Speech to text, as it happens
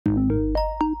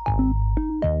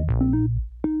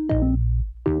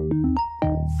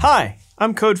Hi,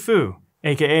 I'm Code Fu,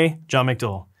 aka John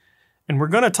McDole, and we're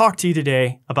going to talk to you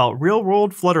today about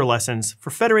real-world Flutter lessons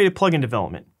for federated plugin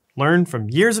development, learned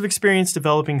from years of experience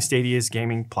developing Stadia's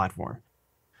gaming platform.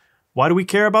 Why do we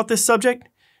care about this subject?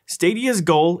 Stadia's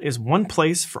goal is one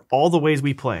place for all the ways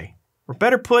we play. Or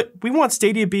better put, we want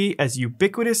Stadia to be as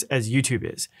ubiquitous as YouTube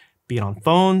is, be it on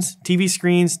phones, TV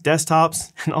screens,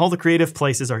 desktops, and all the creative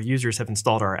places our users have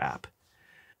installed our app.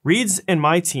 Reid's and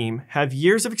my team have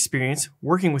years of experience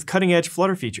working with cutting-edge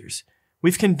Flutter features.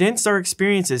 We've condensed our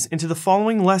experiences into the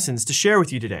following lessons to share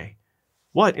with you today.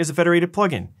 What is a federated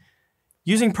plugin?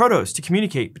 Using protos to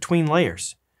communicate between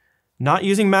layers. Not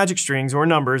using magic strings or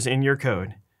numbers in your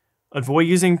code. Avoid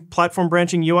using platform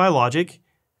branching UI logic,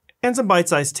 and some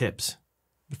bite-sized tips.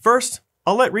 But first,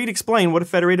 I'll let Reid explain what a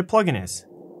federated plugin is.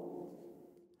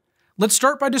 Let's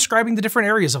start by describing the different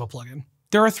areas of a plugin.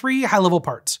 There are three high-level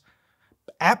parts: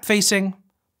 app-facing,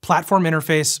 platform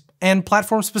interface, and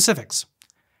platform specifics.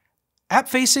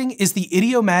 App-facing is the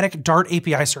idiomatic Dart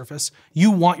API surface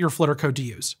you want your Flutter code to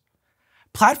use.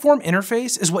 Platform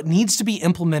interface is what needs to be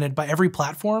implemented by every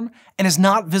platform and is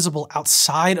not visible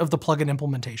outside of the plugin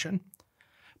implementation.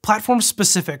 Platform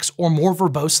specifics, or more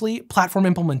verbosely, platform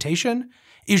implementation,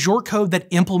 is your code that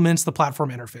implements the platform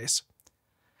interface.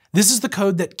 This is the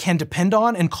code that can depend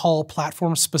on and call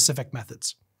platform-specific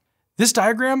methods. This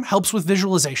diagram helps with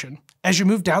visualization. As you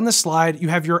move down this slide, you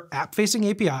have your app-facing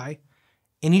API,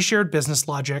 any shared business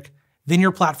logic, then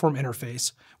your platform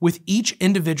interface, with each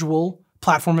individual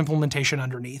platform implementation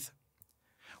underneath.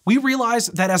 We realize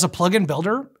that as a plugin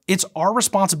builder, it's our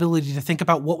responsibility to think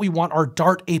about what we want our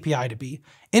Dart API to be,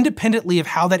 independently of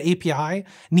how that API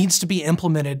needs to be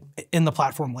implemented in the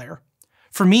platform layer.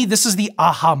 For me, this is the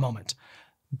aha moment.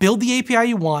 Build the API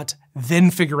you want, then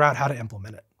figure out how to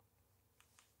implement it.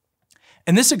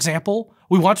 In this example,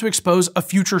 we want to expose a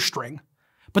future string,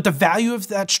 but the value of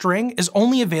that string is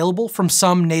only available from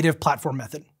some native platform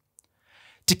method.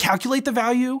 To calculate the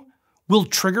value, we'll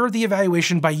trigger the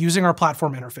evaluation by using our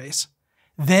platform interface.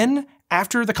 Then,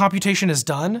 after the computation is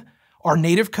done, our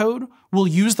native code will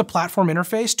use the platform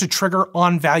interface to trigger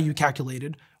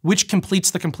onValueCalculated, which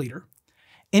completes the completer.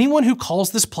 Anyone who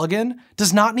calls this plugin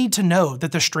does not need to know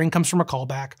that the string comes from a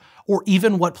callback or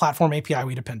even what platform API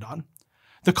we depend on.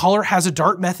 The caller has a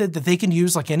Dart method that they can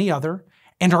use like any other,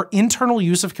 and our internal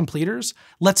use of completers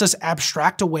lets us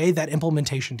abstract away that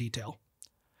implementation detail.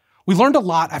 We learned a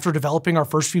lot after developing our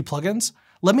first few plugins.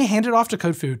 Let me hand it off to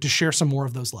CodeFu to share some more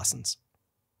of those lessons.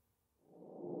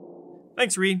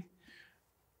 Thanks, Reid.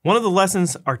 One of the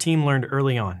lessons our team learned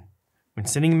early on: when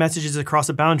sending messages across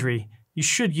a boundary, you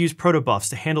should use protobufs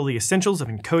to handle the essentials of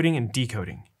encoding and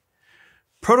decoding.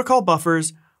 Protocol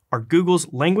buffers are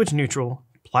Google's language-neutral,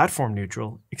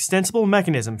 platform-neutral, extensible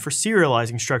mechanism for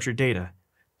serializing structured data.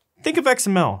 Think of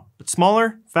XML, but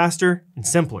smaller, faster, and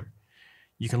simpler.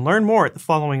 You can learn more at the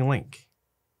following link.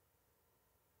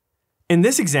 In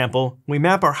this example, we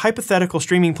map our hypothetical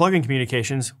streaming plugin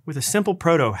communications with a simple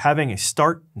proto having a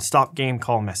start and stop game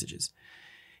call messages.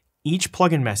 Each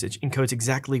plugin message encodes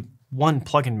exactly one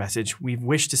plugin message we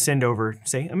wish to send over,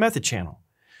 say, a method channel.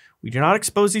 We do not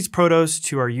expose these protos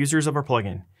to our users of our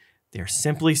plugin. They are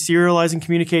simply serializing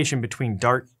communication between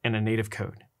Dart and a native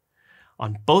code.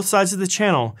 On both sides of the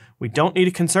channel, we don't need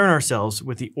to concern ourselves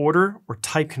with the order or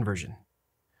type conversion.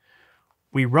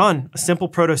 We run a simple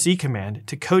proto-c command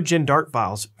to code gen Dart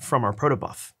files from our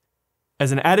protobuf.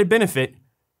 As an added benefit,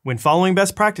 when following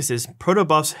best practices,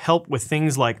 protobufs help with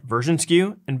things like version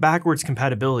skew and backwards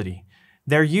compatibility.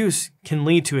 Their use can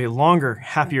lead to a longer,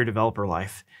 happier developer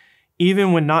life,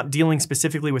 even when not dealing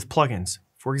specifically with plugins.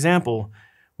 For example,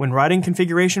 when writing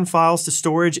configuration files to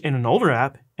storage in an older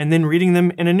app and then reading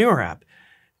them in a newer app.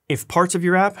 If parts of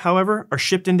your app, however, are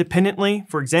shipped independently,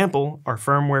 for example, our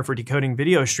firmware for decoding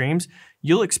video streams,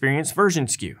 you'll experience version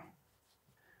skew.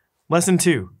 Lesson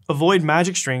 2. Avoid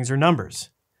magic strings or numbers.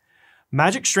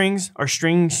 Magic strings are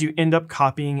strings you end up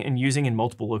copying and using in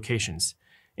multiple locations.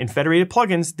 In federated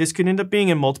plugins, this could end up being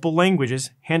in multiple languages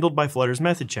handled by Flutter's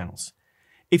method channels.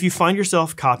 If you find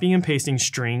yourself copying and pasting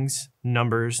strings,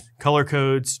 numbers, color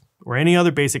codes, or any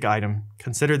other basic item,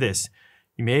 consider this.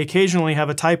 You may occasionally have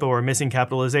a typo or missing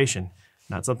capitalization.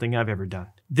 Not something I've ever done.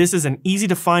 This is an easy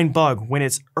to find bug when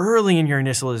it's early in your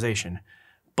initialization,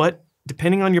 but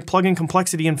depending on your plugin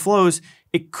complexity and flows,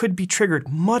 it could be triggered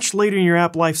much later in your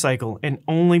app lifecycle and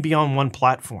only be on one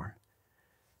platform.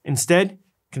 Instead,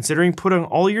 considering putting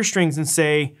all your strings in,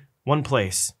 say, one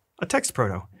place, a text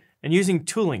proto, and using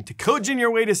tooling to code gen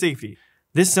your way to safety.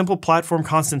 This simple platform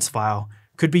constants file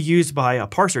could be used by a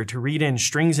parser to read in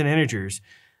strings and integers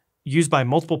used by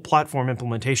multiple platform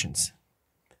implementations.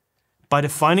 By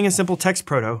defining a simple text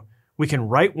proto, We can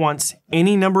write once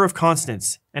any number of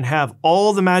constants and have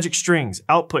all the magic strings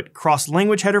output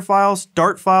cross-language header files,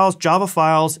 Dart files, Java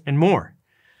files, and more.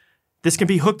 This can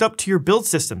be hooked up to your build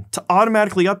system to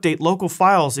automatically update local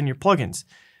files in your plugins.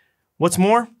 What's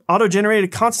more,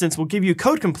 auto-generated constants will give you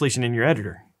code completion in your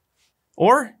editor.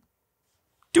 Or,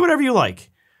 do whatever you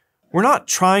like. We're not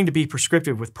trying to be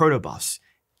prescriptive with protobufs.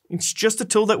 It's just a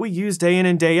tool that we use day in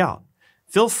and day out.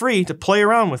 Feel free to play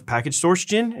around with package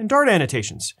source.gen and Dart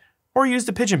annotations, or use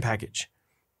the Pigeon package.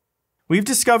 We've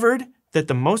discovered that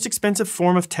the most expensive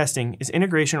form of testing is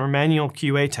integration or manual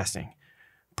QA testing.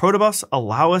 Protobufs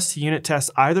allow us to unit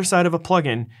test either side of a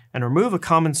plugin and remove a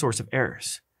common source of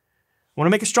errors. Want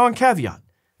to make a strong caveat?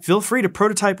 Feel free to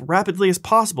prototype rapidly as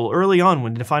possible early on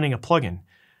when defining a plugin,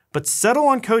 but settle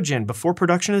on CodeGen before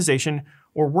productionization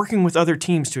or working with other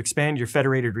teams to expand your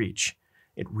federated reach.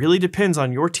 It really depends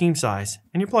on your team size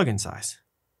and your plugin size.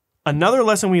 Another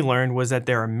lesson we learned was that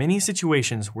there are many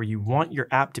situations where you want your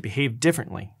app to behave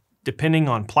differently, depending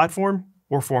on platform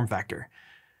or form factor.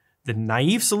 The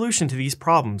naive solution to these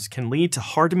problems can lead to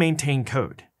hard-to-maintain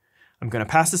code. I'm going to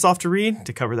pass this off to Reid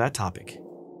to cover that topic.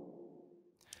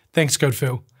 Thanks,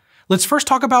 CodeFu. Let's first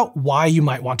talk about why you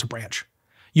might want to branch.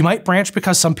 You might branch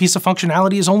because some piece of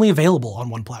functionality is only available on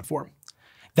one platform.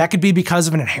 That could be because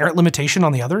of an inherent limitation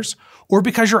on the others, or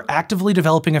because you're actively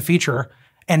developing a feature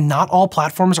and not all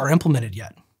platforms are implemented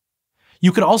yet.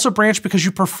 You could also branch because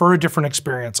you prefer a different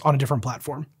experience on a different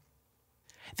platform.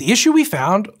 The issue we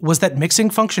found was that mixing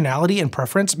functionality and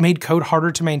preference made code harder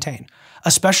to maintain,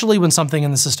 especially when something in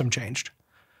the system changed.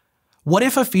 What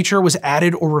if a feature was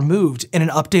added or removed in an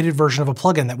updated version of a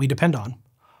plugin that we depend on?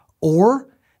 Or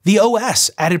the OS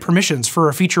added permissions for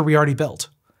a feature we already built?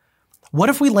 What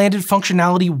if we landed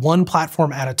functionality one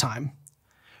platform at a time?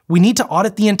 We need to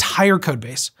audit the entire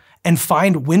codebase and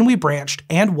find when we branched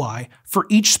and why for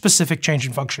each specific change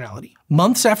in functionality.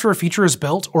 Months after a feature is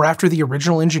built or after the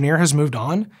original engineer has moved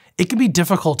on, it can be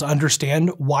difficult to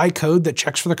understand why code that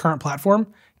checks for the current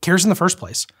platform cares in the first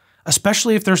place,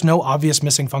 especially if there's no obvious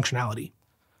missing functionality.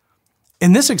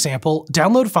 In this example,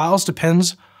 download files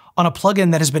depends on a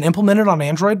plugin that has been implemented on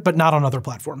Android but not on other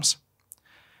platforms.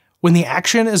 When the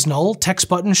action is null, text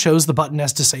button shows the button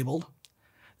as disabled.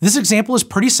 This example is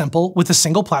pretty simple with a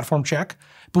single platform check,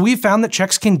 but we've found that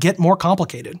checks can get more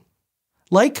complicated.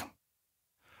 Like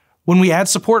when we add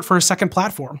support for a second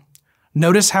platform,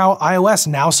 notice how iOS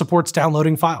now supports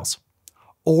downloading files.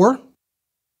 Or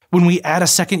when we add a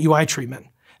second UI treatment,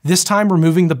 this time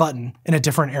removing the button in a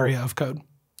different area of code.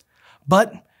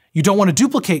 But you don't want to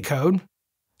duplicate code,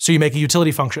 so you make a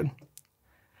utility function.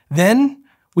 Then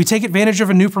we take advantage of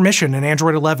a new permission in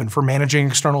Android 11 for managing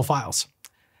external files.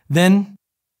 Then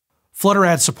Flutter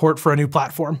adds support for a new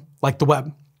platform, like the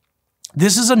web.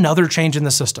 This is another change in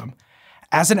the system.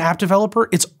 As an app developer,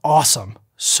 it's awesome,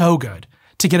 so good,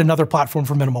 to get another platform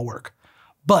for minimal work.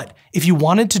 But if you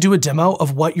wanted to do a demo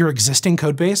of what your existing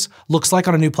codebase looks like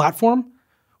on a new platform,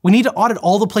 we need to audit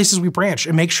all the places we branch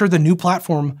and make sure the new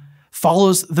platform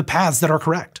follows the paths that are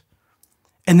correct.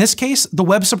 In this case, the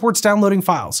web supports downloading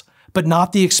files, but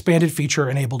not the expanded feature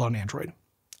enabled on Android.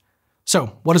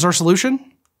 So, what is our solution?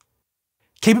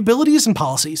 Capabilities and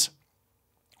policies.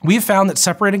 We have found that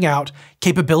separating out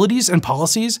capabilities and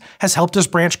policies has helped us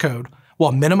branch code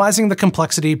while minimizing the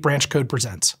complexity branch code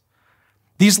presents.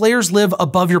 These layers live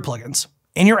above your plugins,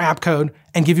 in your app code,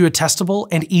 and give you a testable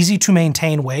and easy to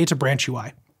maintain way to branch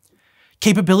UI.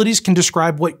 Capabilities can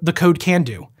describe what the code can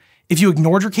do. If you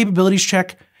ignored your capabilities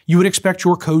check, you would expect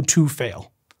your code to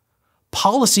fail.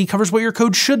 Policy covers what your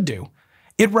code should do.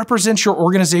 It represents your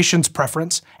organization's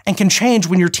preference and can change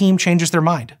when your team changes their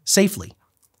mind, safely.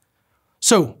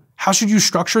 So, how should you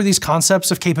structure these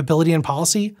concepts of capability and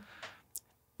policy?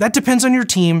 That depends on your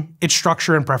team, its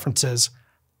structure, and preferences.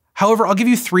 However, I'll give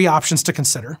you 3 options to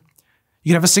consider. You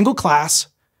can have a single class,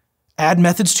 add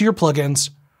methods to your plugins,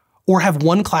 or have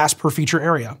one class per feature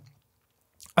area.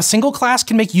 A single class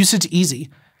can make usage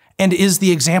easy, and is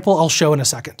the example I'll show in a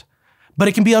second, but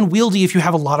it can be unwieldy if you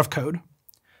have a lot of code.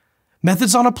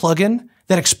 Methods on a plugin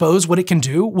that expose what it can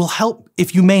do will help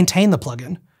if you maintain the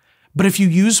plugin, but if you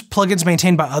use plugins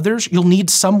maintained by others, you'll need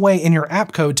some way in your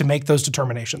app code to make those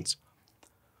determinations.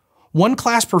 One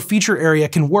class per feature area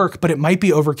can work, but it might be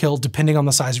overkill depending on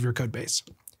the size of your code base.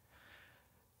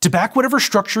 To back whatever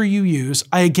structure you use,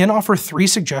 I again offer 3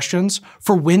 suggestions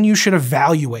for when you should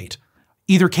evaluate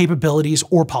either capabilities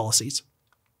or policies.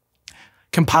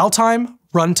 Compile time,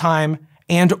 runtime,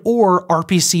 and/or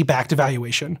RPC-backed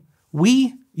evaluation.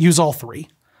 We use all 3.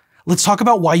 Let's talk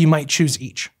about why you might choose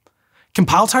each.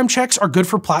 Compile time checks are good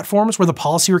for platforms where the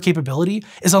policy or capability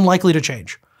is unlikely to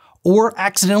change, or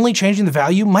accidentally changing the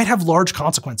value might have large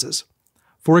consequences.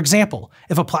 For example,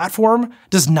 if a platform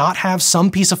does not have some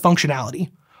piece of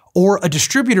functionality, or a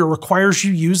distributor requires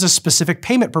you use a specific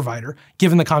payment provider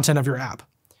given the content of your app.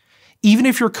 Even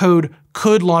if your code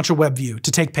could launch a web view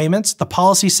to take payments, the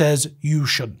policy says you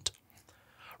shouldn't.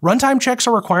 Runtime checks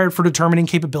are required for determining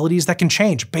capabilities that can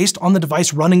change based on the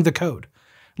device running the code,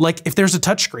 like if there's a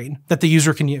touchscreen that the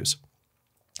user can use.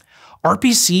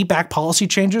 RPC-backed policy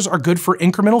changes are good for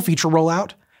incremental feature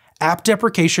rollout, app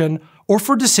deprecation, or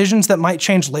for decisions that might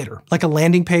change later, like a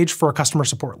landing page for a customer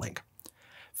support link.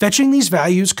 Fetching these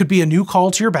values could be a new call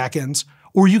to your backends,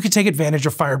 or you could take advantage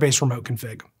of Firebase Remote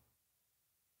Config.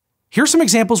 Here's some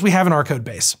examples we have in our code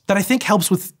base that I think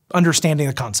helps with understanding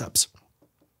the concepts.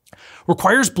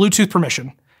 Requires Bluetooth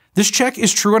permission. This check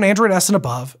is true on Android S and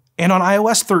above, and on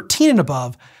iOS 13 and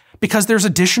above, because there's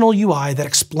additional UI that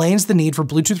explains the need for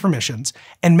Bluetooth permissions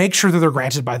and makes sure that they're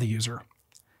granted by the user.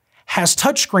 Has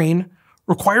touchscreen,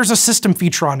 requires a system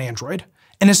feature on Android,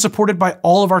 and is supported by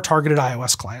all of our targeted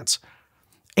iOS clients,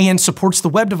 and supports the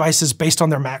web devices based on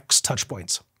their Mac's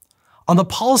touchpoints. On the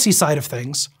policy side of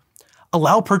things,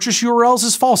 allow purchase URLs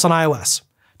is false on iOS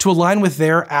to align with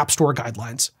their App Store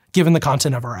guidelines, given the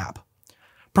content of our app.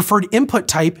 Preferred input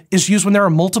type is used when there are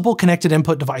multiple connected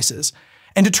input devices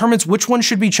and determines which one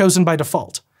should be chosen by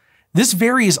default. This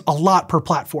varies a lot per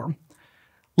platform.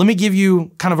 Let me give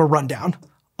you kind of a rundown.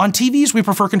 On TVs, we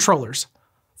prefer controllers.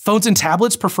 Phones and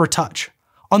tablets prefer touch.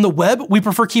 On the web, we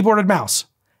prefer keyboard and mouse,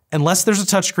 unless there's a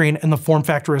touchscreen and the form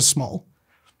factor is small.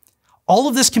 All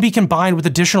of this can be combined with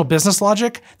additional business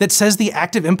logic that says the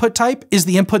active input type is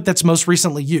the input that's most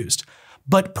recently used,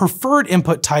 but preferred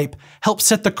input type helps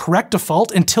set the correct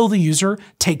default until the user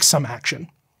takes some action.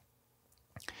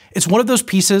 It's one of those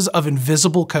pieces of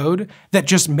invisible code that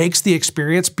just makes the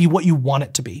experience be what you want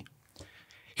it to be.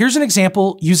 Here's an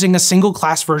example using a single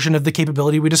class version of the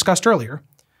capability we discussed earlier.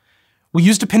 We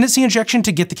use dependency injection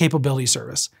to get the capability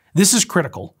service. This is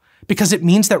critical because it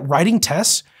means that writing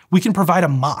tests, we can provide a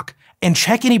mock and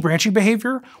check any branching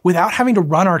behavior without having to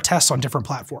run our tests on different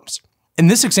platforms. In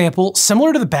this example,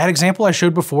 similar to the bad example I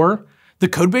showed before, the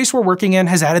codebase we're working in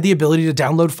has added the ability to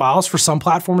download files for some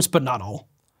platforms, but not all.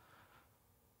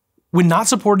 When not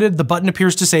supported, the button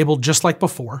appears disabled just like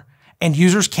before, and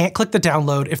users can't click the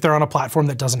download if they're on a platform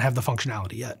that doesn't have the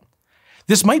functionality yet.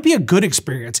 This might be a good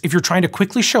experience if you're trying to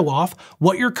quickly show off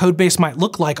what your codebase might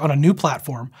look like on a new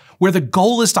platform, where the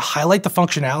goal is to highlight the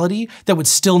functionality that would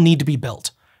still need to be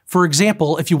built. For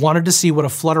example, if you wanted to see what a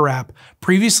Flutter app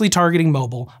previously targeting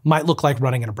mobile might look like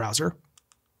running in a browser.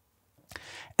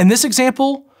 In this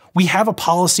example, we have a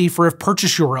policy for if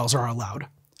purchase URLs are allowed.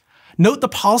 Note the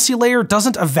policy layer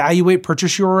doesn't evaluate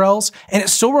purchase URLs, and it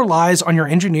still relies on your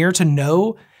engineer to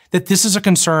know that this is a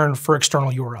concern for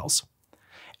external URLs.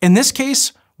 In this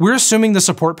case, we're assuming the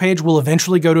support page will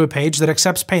eventually go to a page that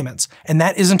accepts payments, and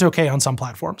that isn't okay on some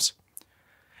platforms.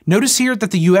 Notice here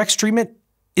that the UX treatment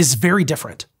is very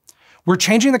different. We're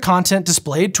changing the content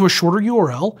displayed to a shorter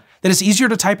URL that is easier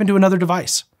to type into another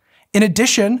device. In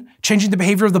addition, changing the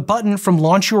behavior of the button from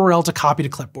launch URL to copy to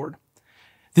clipboard.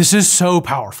 This is so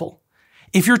powerful.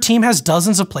 If your team has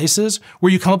dozens of places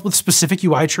where you come up with specific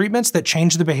UI treatments that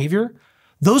change the behavior,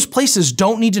 those places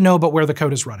don't need to know about where the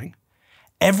code is running.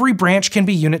 Every branch can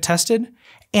be unit tested,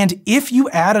 and if you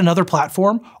add another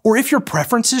platform or if your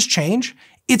preferences change,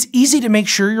 it's easy to make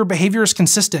sure your behavior is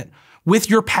consistent with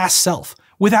your past self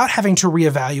without having to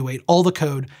reevaluate all the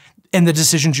code and the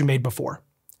decisions you made before.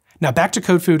 Now back to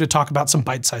CodeFu to talk about some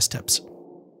bite-sized tips.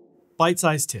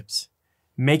 Bite-sized tips.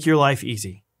 Make your life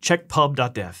easy. Check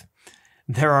pub.dev.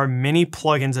 There are many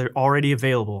plugins that are already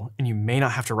available, and you may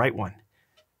not have to write one.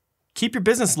 Keep your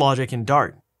business logic in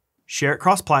Dart. Share it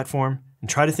cross-platform, and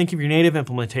try to think of your native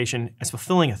implementation as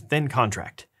fulfilling a thin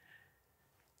contract.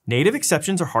 Native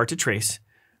exceptions are hard to trace.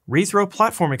 Rethrow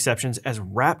platform exceptions as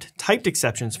wrapped typed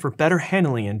exceptions for better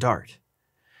handling in Dart.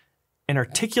 And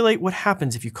articulate what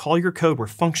happens if you call your code where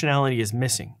functionality is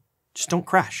missing. Just don't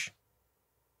crash.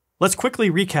 Let's quickly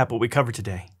recap what we covered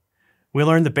today. We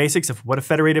learned the basics of what a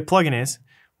federated plugin is.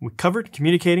 We covered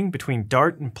communicating between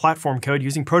Dart and platform code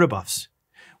using protobufs.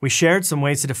 We shared some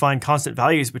ways to define constant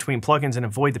values between plugins and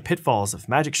avoid the pitfalls of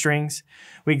magic strings.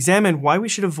 We examined why we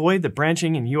should avoid the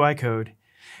branching in UI code.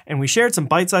 And we shared some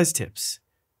bite-sized tips.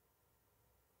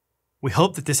 We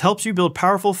hope that this helps you build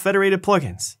powerful federated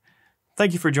plugins.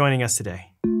 Thank you for joining us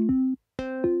today.